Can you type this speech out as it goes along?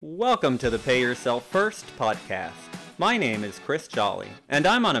Welcome to the Pay Yourself First podcast. My name is Chris Jolly, and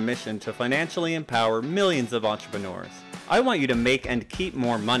I'm on a mission to financially empower millions of entrepreneurs. I want you to make and keep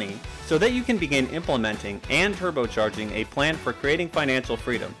more money so that you can begin implementing and turbocharging a plan for creating financial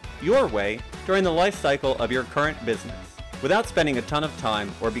freedom your way during the life cycle of your current business without spending a ton of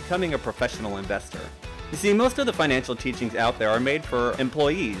time or becoming a professional investor. You see, most of the financial teachings out there are made for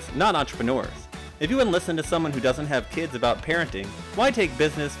employees, not entrepreneurs. If you wouldn't listen to someone who doesn't have kids about parenting, why take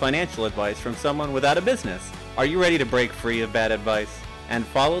business financial advice from someone without a business? Are you ready to break free of bad advice and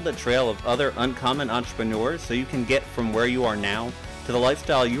follow the trail of other uncommon entrepreneurs so you can get from where you are now to the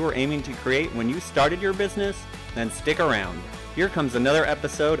lifestyle you were aiming to create when you started your business? Then stick around. Here comes another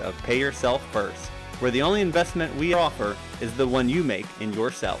episode of Pay Yourself First, where the only investment we offer is the one you make in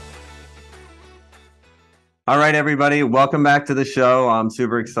yourself. All right, everybody, welcome back to the show. I'm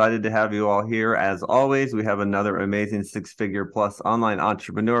super excited to have you all here. As always, we have another amazing six-figure plus online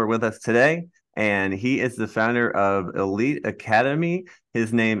entrepreneur with us today, and he is the founder of Elite Academy.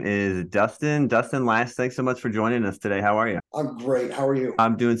 His name is Dustin. Dustin, Lash, thanks so much for joining us today. How are you? I'm great. How are you?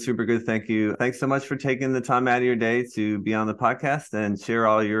 I'm doing super good. Thank you. Thanks so much for taking the time out of your day to be on the podcast and share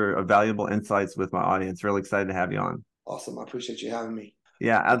all your valuable insights with my audience. Really excited to have you on. Awesome. I appreciate you having me.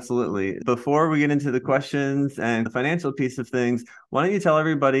 Yeah, absolutely. Before we get into the questions and the financial piece of things, why don't you tell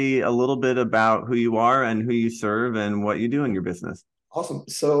everybody a little bit about who you are and who you serve and what you do in your business? Awesome.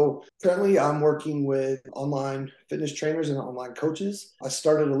 So currently I'm working with online fitness trainers and online coaches. I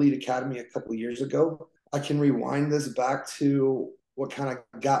started Elite Academy a couple of years ago. I can rewind this back to what kind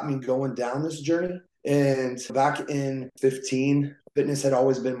of got me going down this journey. And back in 15, fitness had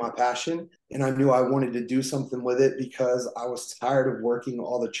always been my passion, and I knew I wanted to do something with it because I was tired of working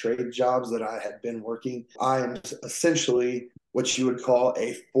all the trade jobs that I had been working. I am essentially what you would call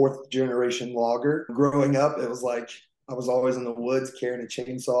a fourth generation logger. Growing up, it was like I was always in the woods carrying a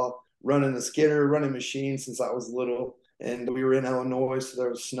chainsaw, running a skidder, running machines since I was little. And we were in Illinois, so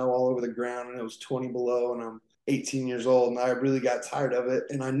there was snow all over the ground, and it was 20 below, and I'm 18 years old, and I really got tired of it.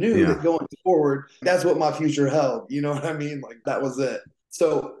 And I knew that going forward, that's what my future held. You know what I mean? Like, that was it.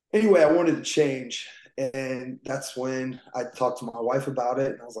 So anyway, I wanted to change. And that's when I talked to my wife about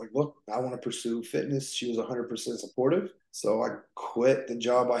it. And I was like, look, I want to pursue fitness. She was 100% supportive. So I quit the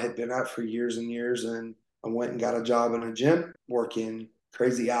job I had been at for years and years. And I went and got a job in a gym, working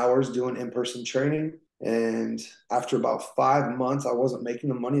crazy hours, doing in-person training. And after about 5 months, I wasn't making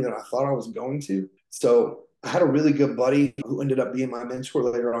the money that I thought I was going to. So I had a really good buddy who ended up being my mentor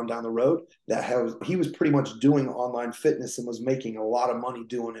later on down the road he was pretty much doing online fitness and was making a lot of money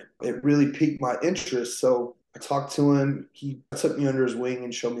doing it. It really piqued my interest. So I talked to him. He took me under his wing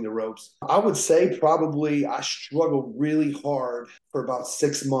and showed me the ropes. I would say probably I struggled really hard for about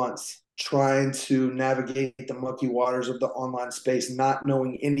 6 months trying to navigate the mucky waters of the online space, not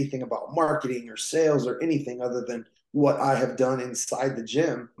knowing anything about marketing or sales or anything other than what I have done inside the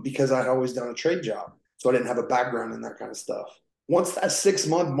gym because I'd always done a trade job. So I didn't have a background in that kind of stuff. Once that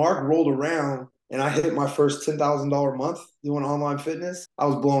 6-month mark rolled around and I hit my first $10,000 month doing online fitness, I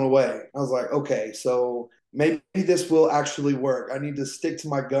was blown away. I was like, okay, so maybe this will actually work. I need to stick to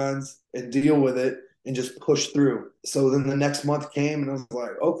my guns and deal with it and just push through. So then the next month came and I was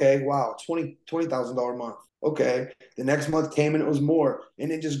like, okay, wow, $20,000 month. Okay. The next month came and it was more.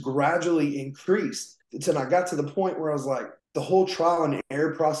 And it just gradually increased until I got to the point where I was like, the whole trial and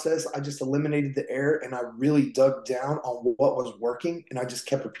error process, I just eliminated the error and I really dug down on what was working and I just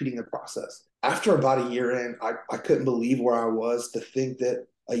kept repeating the process. After about a year in, I couldn't believe where I was to think that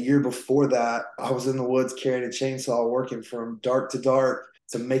a year before that, I was in the woods carrying a chainsaw working from dark to dark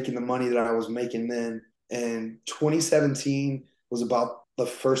to making the money that I was making then. And 2017 was about the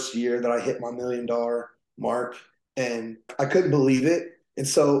first year that I hit my $1 million mark and I couldn't believe it. And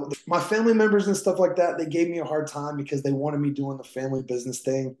so my family members and stuff like that, they gave me a hard time because they wanted me doing the family business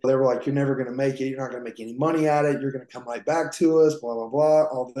thing. They were like, you're never going to make it. You're not going to make any money at it. You're going to come right back to us, blah, blah, blah,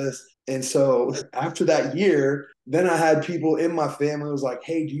 all this. And so after that year, then I had people in my family who was like,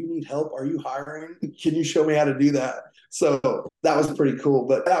 hey, do you need help? Are you hiring? Can you show me how to do that? So that was pretty cool.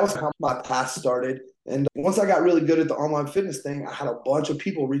 But that was how my path started. And once I got really good at the online fitness thing, I had a bunch of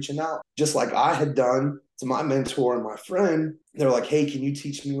people reaching out, just like I had done to my mentor and my friend. They're like, hey, can you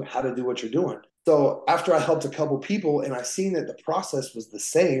teach me how to do what you're doing? So after I helped a couple people and I seen that the process was the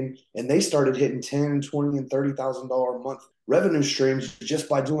same and they started hitting $10, $20, and $30,000 a month revenue streams just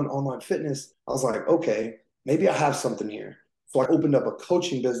by doing online fitness, I was like, okay, maybe I have something here. So I opened up a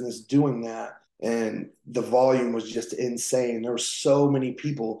coaching business doing that. And the volume was just insane. There were so many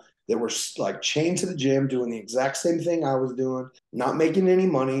people that were like chained to the gym doing the exact same thing I was doing, not making any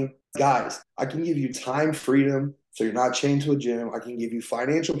money. Guys, I can give you time freedom So you're not chained to a gym. I can give you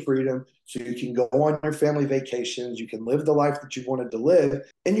financial freedom so you can go on your family vacations. You can live the life that you wanted to live.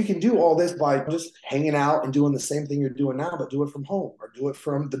 And you can do all this by just hanging out and doing the same thing you're doing now, but do it from home or do it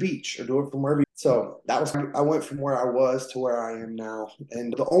from the beach or do it from wherever. So that was, I went from where I was to where I am now.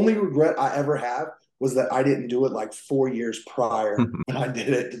 And the only regret I ever have was that I didn't do it like 4 years prior when I did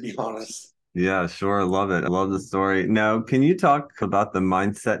it, to be honest. Yeah, sure. Love it. I love the story. Now, can you talk about the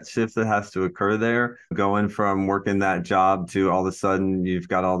mindset shift that has to occur there? Going from working that job to all of a sudden you've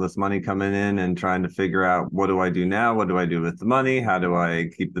got all this money coming in and trying to figure out, what do I do now? What do I do with the money? How do I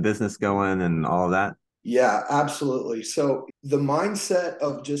keep the business going and all of that? Yeah, absolutely. So the mindset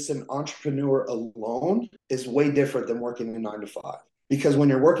of just an entrepreneur alone is way different than working a 9 to 5. Because when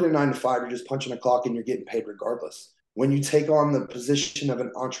you're working a 9 to 5, you're just punching a clock and you're getting paid regardless. When you take on the position of an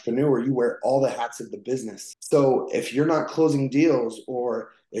entrepreneur, you wear all the hats of the business. So if you're not closing deals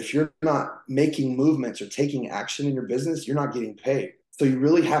or if you're not making movements or taking action in your business, you're not getting paid. So you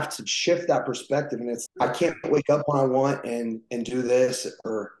really have to shift that perspective. And it's, I can't wake up when I want and do this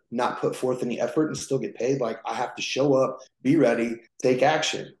or not put forth any effort and still get paid. Like I have to show up, be ready, take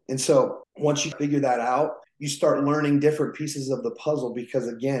action. And so once you figure that out, you start learning different pieces of the puzzle because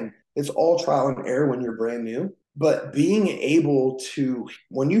again, it's all trial and error when you're brand new. But being able to,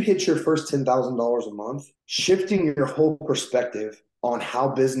 when you hit your first $10,000 a month, shifting your whole perspective on how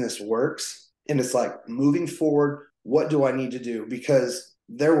business works. And it's like moving forward, what do I need to do? Because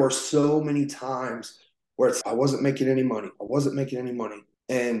there were so many times where it's, I wasn't making any money. I wasn't making any money.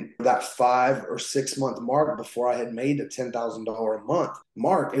 And that 5 or 6 month mark before I had made the $10,000 a month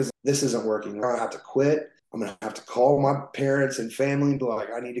mark is, this isn't working. I'm going to have to quit. I'm going to have to call my parents and family and be like,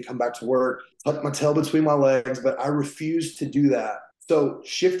 I need to come back to work, tuck my tail between my legs. But I refuse to do that. So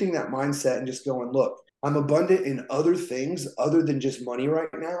shifting that mindset and just going, look, I'm abundant in other things other than just money right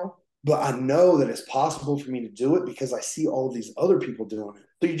now. But I know that it's possible for me to do it because I see all of these other people doing it.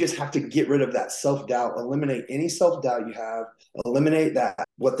 So you just have to get rid of that self-doubt, eliminate any self-doubt you have, eliminate that,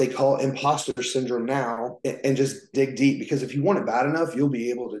 what they call imposter syndrome now, and just dig deep. Because if you want it bad enough, you'll be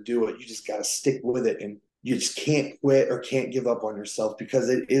able to do it. You just got to stick with it. And you just can't quit or can't give up on yourself because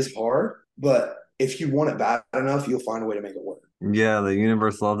it is hard. But if you want it bad enough, you'll find a way to make it work. Yeah, the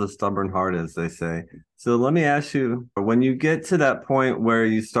universe loves a stubborn heart, as they say. So let me ask you, when you get to that point where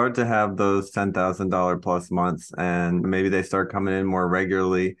you start to have those $10,000 plus months and maybe they start coming in more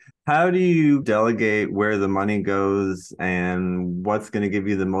regularly, how do you delegate where the money goes and what's going to give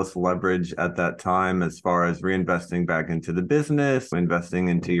you the most leverage at that time as far as reinvesting back into the business, investing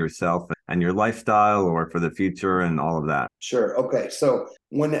into yourself and your lifestyle or for the future and all of that? Sure. Okay. So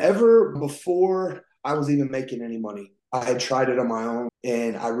whenever before I was even making any money, I had tried it on my own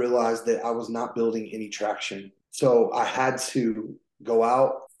and I realized that I was not building any traction. So I had to go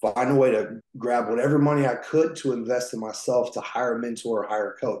out, find a way to grab whatever money I could to invest in myself, to hire a mentor or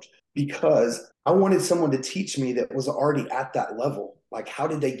hire a coach, because I wanted someone to teach me that was already at that level. Like, how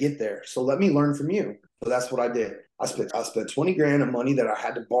did they get there? So let me learn from you. So that's what I did. I spent 20 grand of money that I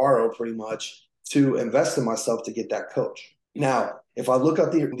had to borrow pretty much to invest in myself to get that coach. Now, if I look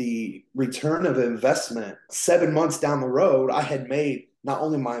at the return of investment, 7 months down the road, I had made not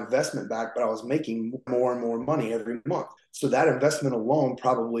only my investment back, but I was making more and more money every month. So that investment alone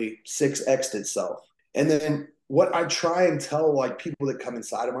probably 6x'd itself. And then what I try and tell like people that come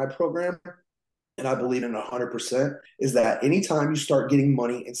inside of my program, and I believe in 100%, is that anytime you start getting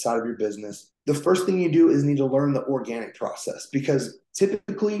money inside of your business, the first thing you do is need to learn the organic process, because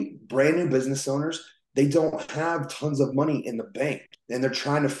typically brand new business owners, they don't have tons of money in the bank and they're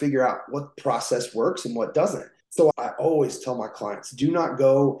trying to figure out what process works and what doesn't. So I always tell my clients, do not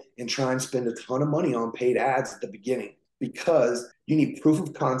go and try and spend a ton of money on paid ads at the beginning, because you need proof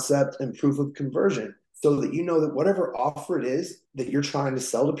of concept and proof of conversion so that you know that whatever offer it is that you're trying to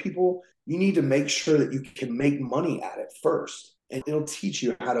sell to people, you need to make sure that you can make money at it first. And it'll teach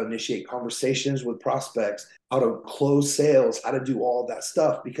you how to initiate conversations with prospects, how to close sales, how to do all that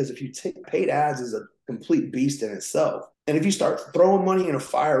stuff. Because if you take paid ads is a complete beast in itself. And if you start throwing money in a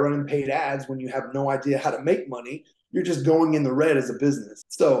fire running paid ads when you have no idea how to make money, you're just going in the red as a business.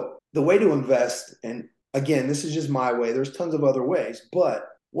 So the way to invest, and again, this is just my way, there's tons of other ways, but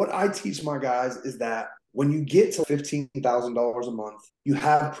what I teach my guys is that when you get to $15,000 a month, you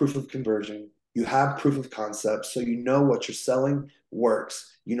have proof of conversion, you have proof of concept, so you know what you're selling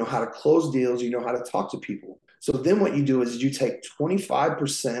works. You know how to close deals, you know how to talk to people. So then what you do is you take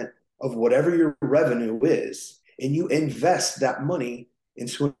 25% of whatever your revenue is, and you invest that money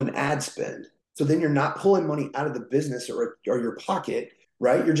into an ad spend. So then you're not pulling money out of the business or your pocket,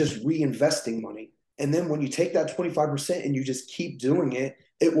 right? You're just reinvesting money. And then when you take that 25% and you just keep doing it,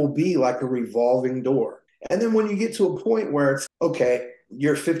 it will be like a revolving door. And then when you get to a point where it's okay,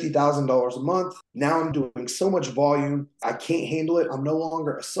 you're $50,000 a month. Now I'm doing so much volume. I can't handle it. I'm no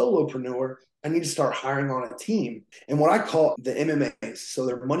longer a solopreneur. I need to start hiring on a team. And what I call the MMAs, so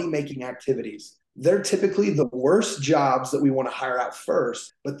they're money making activities. They're typically the worst jobs that we want to hire out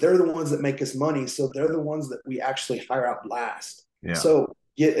first, but they're the ones that make us money. So they're the ones that we actually hire out last. Yeah. So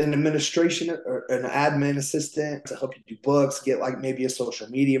get an administration or an admin assistant to help you do books, get like maybe a social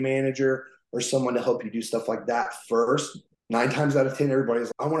media manager or someone to help you do stuff like that first. 9 times out of 10, everybody's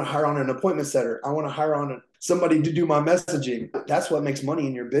like, I want to hire on an appointment setter. I want to hire on somebody to do my messaging. That's what makes money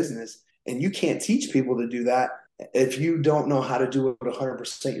in your business. And you can't teach people to do that if you don't know how to do it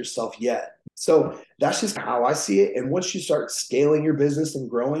 100% yourself yet. So that's just how I see it. And once you start scaling your business and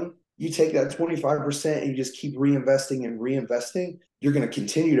growing, you take that 25% and you just keep reinvesting and reinvesting. You're going to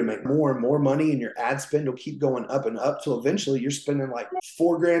continue to make more and more money, and your ad spend will keep going up and up till eventually you're spending like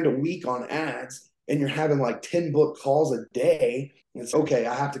 $4,000 a week on ads, and you're having like 10 book calls a day. And it's okay,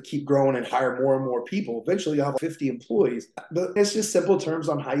 I have to keep growing and hire more and more people. Eventually you'll have 50 employees. But it's just simple terms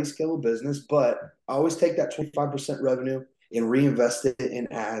on how you scale a business. But I always take that 25% revenue and reinvest it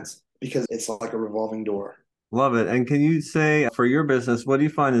in ads because it's like a revolving door. Love it. And can you say for your business, what do you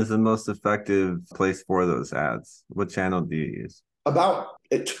find is the most effective place for those ads? What channel do you use? About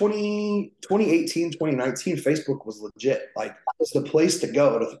 2018, 2019, Facebook was legit. Like, it's the place to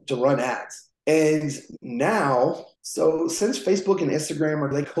go to run ads. And now, so since Facebook and Instagram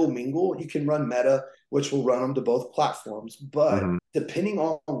are, they co-mingle, you can run Meta, which will run them to both platforms. But depending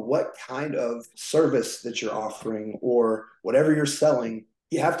on what kind of service that you're offering or whatever you're selling,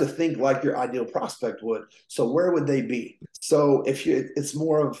 you have to think like your ideal prospect would. So where would they be? So if it's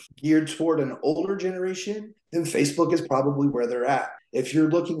more of geared toward an older generation, then Facebook is probably where they're at. If you're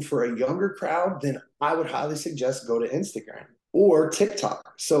looking for a younger crowd, then I would highly suggest go to Instagram or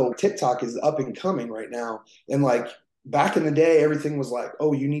TikTok. So TikTok is up and coming right now. And like back in the day, everything was like,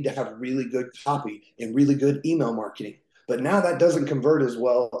 oh, you need to have really good copy and really good email marketing. But now that doesn't convert as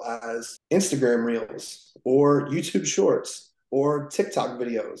well as Instagram Reels or YouTube Shorts or TikTok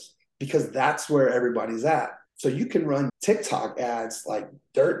videos, because that's where everybody's at. So you can run TikTok ads like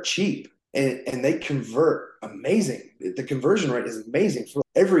dirt cheap and they convert amazing. The conversion rate is amazing. For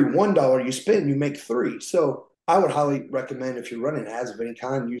every $1 you spend, you make 3. So I would highly recommend, if you're running ads of any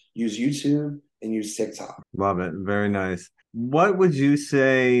kind, you use YouTube and use TikTok. Love it. Very nice. What would you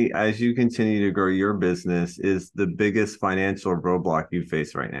say, as you continue to grow your business, is the biggest financial roadblock you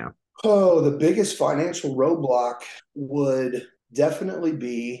face right now? Oh, the biggest financial roadblock would definitely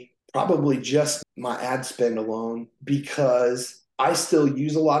be probably just my ad spend alone, because I still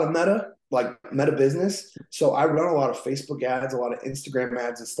use a lot of Meta Business. So I run a lot of Facebook ads, a lot of Instagram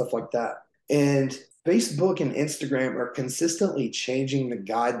ads and stuff like that. And Facebook and Instagram are consistently changing the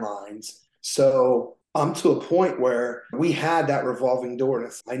guidelines. So I'm to a point where we had that revolving door.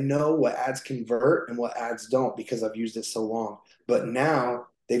 And I know what ads convert and what ads don't because I've used it so long. But now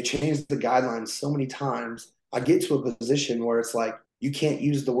they've changed the guidelines so many times. I get to a position where it's like, you can't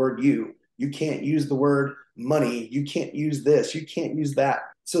use the word you can't use the word money, you can't use this, you can't use that.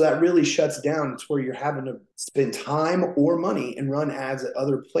 So that really shuts down. It's where you're having to spend time or money and run ads at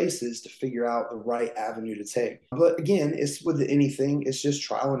other places to figure out the right avenue to take. But again, it's with anything, it's just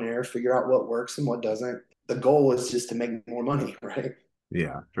trial and error, figure out what works and what doesn't. The goal is just to make more money, right?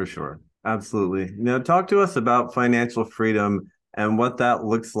 Yeah, for sure. Absolutely. Now, talk to us about financial freedom and what that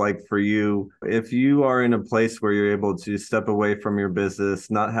looks like for you. If you are in a place where you're able to step away from your business,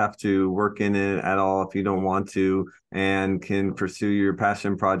 not have to work in it at all if you don't want to, and can pursue your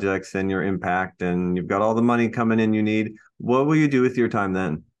passion projects and your impact, and you've got all the money coming in you need, what will you do with your time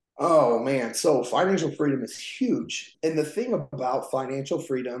then? Oh man, so financial freedom is huge. And the thing about financial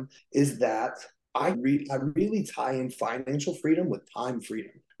freedom is that I really tie in financial freedom with time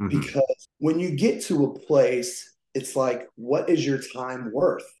freedom. Because when you get to a place, it's like, what is your time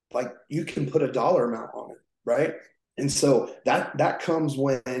worth? Like, you can put a dollar amount on it, right? And so that comes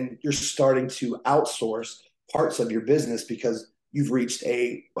when you're starting to outsource parts of your business because you've reached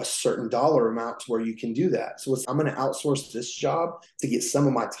a certain dollar amount to where you can do that. So I'm going to outsource this job to get some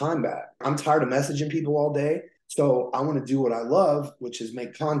of my time back. I'm tired of messaging people all day. So I want to do what I love, which is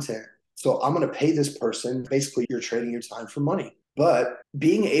make content. So I'm going to pay this person. Basically, you're trading your time for money. But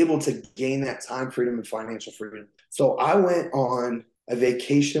being able to gain that time freedom and financial freedom. So I went on a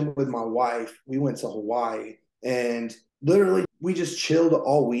vacation with my wife. We went to Hawaii and literally we just chilled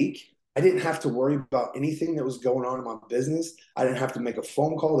all week. I didn't have to worry about anything that was going on in my business. I didn't have to make a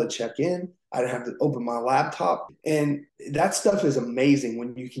phone call to check in. I didn't have to open my laptop. And that stuff is amazing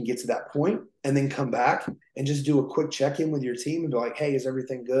when you can get to that point and then come back and just do a quick check-in with your team and be like, hey, is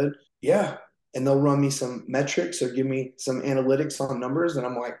everything good? Yeah. and they'll run me some metrics or give me some analytics on numbers. And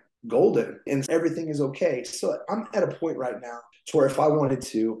I'm like, golden, and everything is okay. So I'm at a point right now to where if I wanted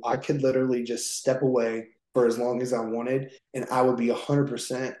to, I could literally just step away for as long as I wanted. And I would be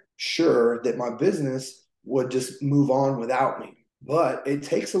 100% sure that my business would just move on without me. But it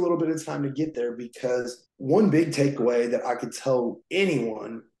takes a little bit of time to get there, because one big takeaway that I could tell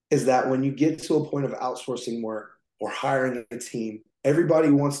anyone is that when you get to a point of outsourcing work or hiring a team, everybody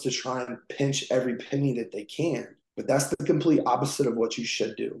wants to try and pinch every penny that they can. But that's the complete opposite of what you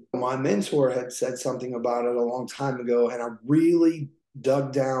should do. My mentor had said something about it a long time ago, and I really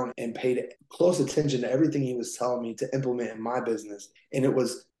dug down and paid close attention to everything he was telling me to implement in my business. And it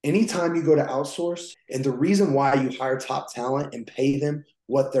was, anytime you go to outsource, and the reason why you hire top talent and pay them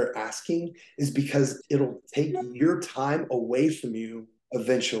what they're asking is because it'll take your time away from you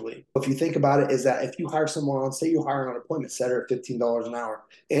eventually. If you think about it, is that if you hire someone on, say you hire an appointment setter at $15 an hour,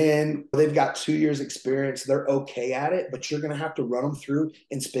 and they've got 2 years experience, they're okay at it, but you're going to have to run them through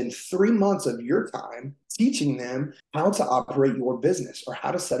and spend 3 months of your time teaching them how to operate your business or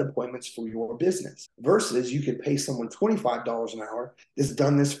how to set appointments for your business, versus you could pay someone $25 an hour that's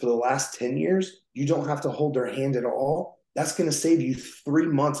done this for the last 10 years. You don't have to hold their hand at all. That's going to save you 3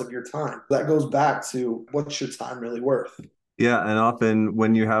 months of your time. That goes back to, what's your time really worth? Yeah, and often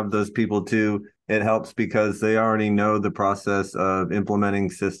when you have those people too, it helps because they already know the process of implementing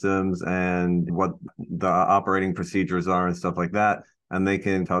systems and what the operating procedures are and stuff like that. And they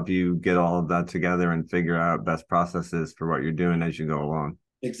can help you get all of that together and figure out best processes for what you're doing as you go along.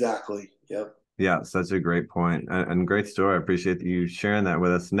 Exactly. Yep. Yeah, such a great point and great story. I appreciate you sharing that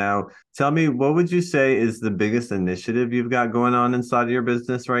with us. Now, tell me, what would you say is the biggest initiative you've got going on inside of your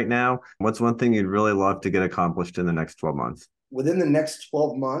business right now? What's one thing you'd really love to get accomplished in the next 12 months? Within the next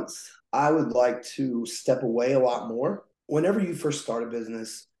 12 months, I would like to step away a lot more. Whenever you first start a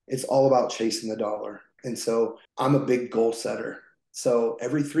business, it's all about chasing the dollar. And so I'm a big goal setter. So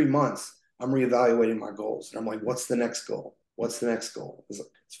every 3 months, I'm reevaluating my goals. And I'm like, what's the next goal? What's the next goal? It's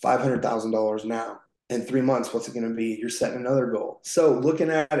 $500,000 now. In 3 months, what's it going to be? You're setting another goal. So looking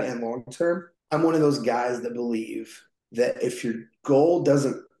at it in long term, I'm one of those guys that believe that if your goal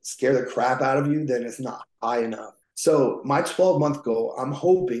doesn't scare the crap out of you, then it's not high enough. So my 12-month goal, I'm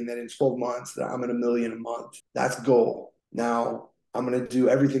hoping that in 12 months that I'm at $1 million a month. That's goal. Now I'm going to do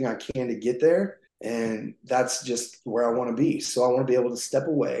everything I can to get there. And that's just where I want to be. So I want to be able to step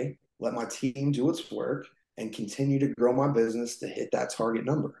away, let my team do its work, and continue to grow my business to hit that target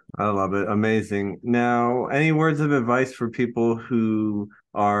number. I love it. Amazing. Now, any words of advice for people who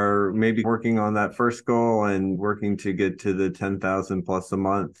are maybe working on that first goal and working to get to the 10,000 plus a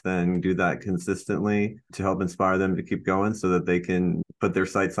month and do that consistently to help inspire them to keep going so that they can put their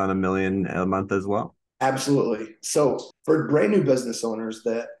sights on $1 million a month as well? Absolutely. So for brand new business owners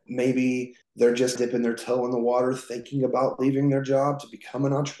that maybe they're just dipping their toe in the water, thinking about leaving their job to become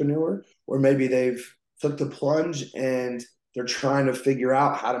an entrepreneur, or maybe they've took the plunge and they're trying to figure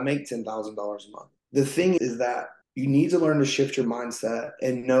out how to make $10,000 a month. The thing is that you need to learn to shift your mindset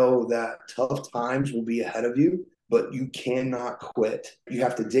and know that tough times will be ahead of you, but you cannot quit. You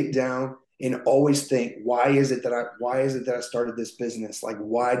have to dig down and always think, why is it that I started this business? Like,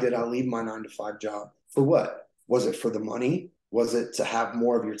 why did I leave my 9 to 5 job? For what? Was it for the money? Was it to have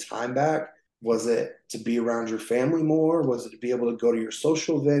more of your time back? Was it to be around your family more? Was it to be able to go to your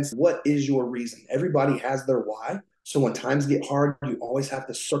social events? What is your reason? Everybody has their why. So when times get hard, you always have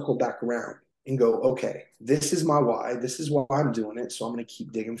to circle back around and go, okay, this is my why. This is why I'm doing it. So I'm going to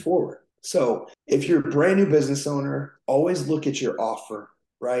keep digging forward. So if you're a brand new business owner, always look at your offer,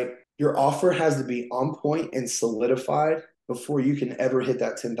 right? Your offer has to be on point and solidified before you can ever hit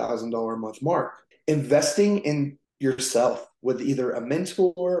that $10,000 a month mark. Investing in yourself with either a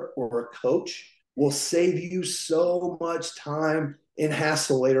mentor or a coach will save you so much time and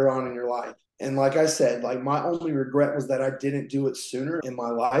hassle later on in your life. And like I said, like my only regret was that I didn't do it sooner in my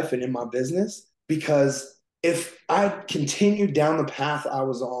life and in my business, because if I continued down the path I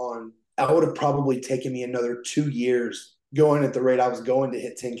was on, I would have probably taken me another 2 years going at the rate I was going to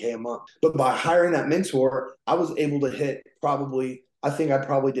hit 10K a month. But by hiring that mentor, I was able to hit I think I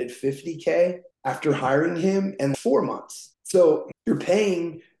probably did 50K after hiring him in 4 months. So you're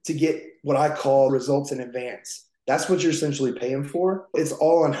paying to get what I call results in advance. That's what you're essentially paying for. It's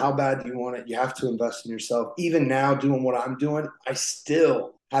all on how bad you want it. You have to invest in yourself. Even now, doing what I'm doing, I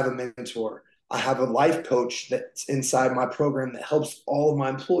still have a mentor. I have a life coach that's inside my program that helps all of my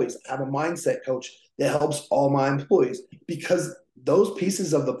employees. I have a mindset coach that helps all my employees, because those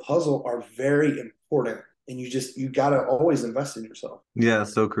pieces of the puzzle are very important. And you got to always invest in yourself. Yeah,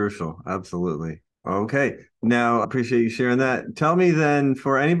 so crucial. Absolutely. Okay. Now, appreciate you sharing that. Tell me then,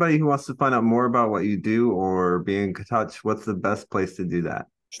 for anybody who wants to find out more about what you do or be in touch, what's the best place to do that?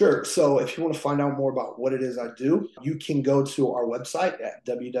 Sure. So if you want to find out more about what it is I do, you can go to our website at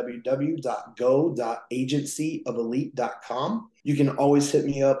www.go.agencyofelite.com. You can always hit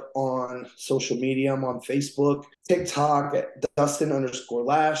me up on social media. I'm on Facebook, TikTok at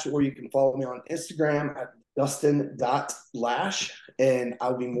Dustin_Lash, or you can follow me on Instagram at Dustin.Lash. And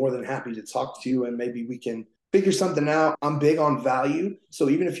I'll be more than happy to talk to you, and maybe we can figure something out. I'm big on value. So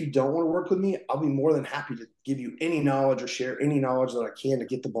even if you don't want to work with me, I'll be more than happy to give you any knowledge or share any knowledge that I can to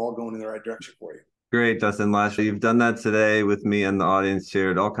get the ball going in the right direction for you. Great, Dustin, Lash. You've done that today with me and the audience,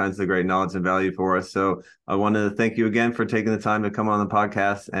 shared all kinds of great knowledge and value for us. So I want to thank you again for taking the time to come on the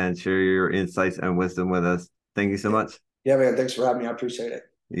podcast and share your insights and wisdom with us. Thank you so much. Yeah, man. Thanks for having me. I appreciate it.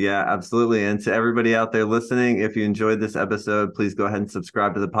 Yeah, absolutely. And to everybody out there listening, if you enjoyed this episode, please go ahead and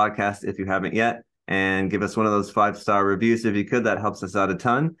subscribe to the podcast if you haven't yet, and give us one of those 5-star reviews if you could. That helps us out a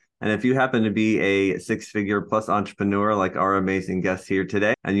ton. And if you happen to be a 6-figure plus entrepreneur like our amazing guest here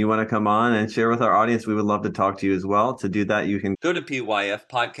today, and you want to come on and share with our audience, we would love to talk to you as well. To do that, you can go to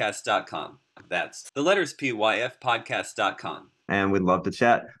pyfpodcast.com. That's the letters pyfpodcast.com. And we'd love to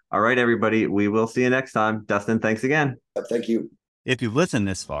chat. All right, everybody, we will see you next time. Dustin, thanks again. Thank you. If you've listened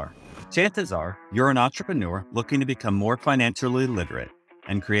this far, chances are you're an entrepreneur looking to become more financially literate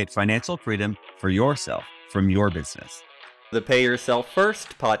and create financial freedom for yourself from your business. The Pay Yourself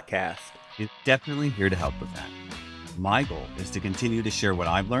First podcast is definitely here to help with that. My goal is to continue to share what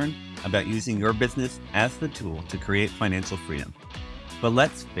I've learned about using your business as the tool to create financial freedom. But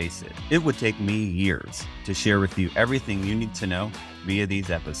let's face it, it would take me years to share with you everything you need to know via these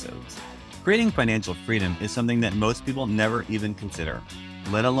episodes. Creating financial freedom is something that most people never even consider,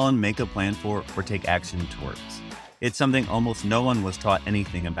 let alone make a plan for or take action towards. It's something almost no one was taught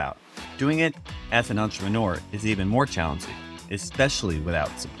anything about. Doing it as an entrepreneur is even more challenging, especially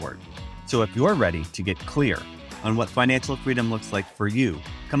without support. So if you're ready to get clear on what financial freedom looks like for you,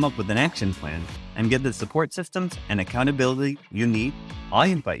 come up with an action plan, and get the support systems and accountability you need, I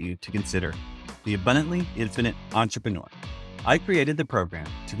invite you to consider the Abundantly Infinite Entrepreneur. I created the program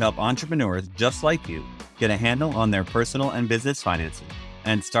to help entrepreneurs just like you get a handle on their personal and business finances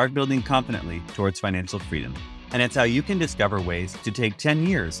and start building confidently towards financial freedom. And it's how you can discover ways to take 10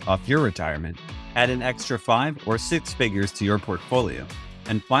 years off your retirement, add an extra 5 or 6 figures to your portfolio,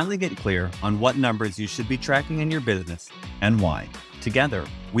 and finally get clear on what numbers you should be tracking in your business and why. Together,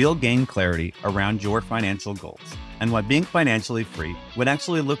 we'll gain clarity around your financial goals and what being financially free would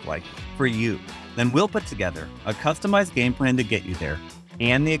actually look like for you. Then we'll put together a customized game plan to get you there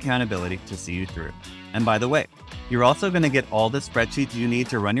and the accountability to see you through. And by the way, you're also going to get all the spreadsheets you need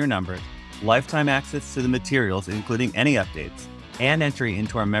to run your numbers, lifetime access to the materials, including any updates, and entry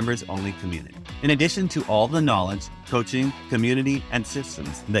into our members-only community. In addition to all the knowledge, coaching, community, and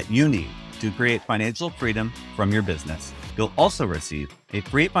systems that you need to create financial freedom from your business, you'll also receive a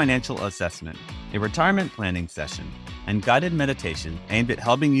free financial assessment, a retirement planning session, and guided meditation aimed at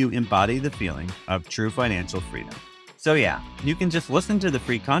helping you embody the feeling of true financial freedom. So yeah, you can just listen to the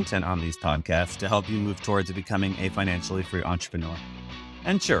free content on these podcasts to help you move towards becoming a financially free entrepreneur.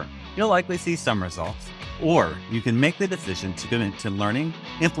 And sure, you'll likely see some results, or you can make the decision to commit to learning,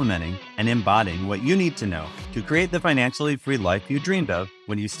 implementing, and embodying what you need to know to create the financially free life you dreamed of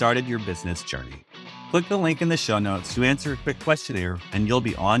when you started your business journey. Click the link in the show notes to answer a quick questionnaire, and you'll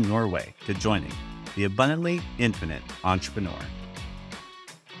be on your way to joining the Abundantly Infinite Entrepreneur.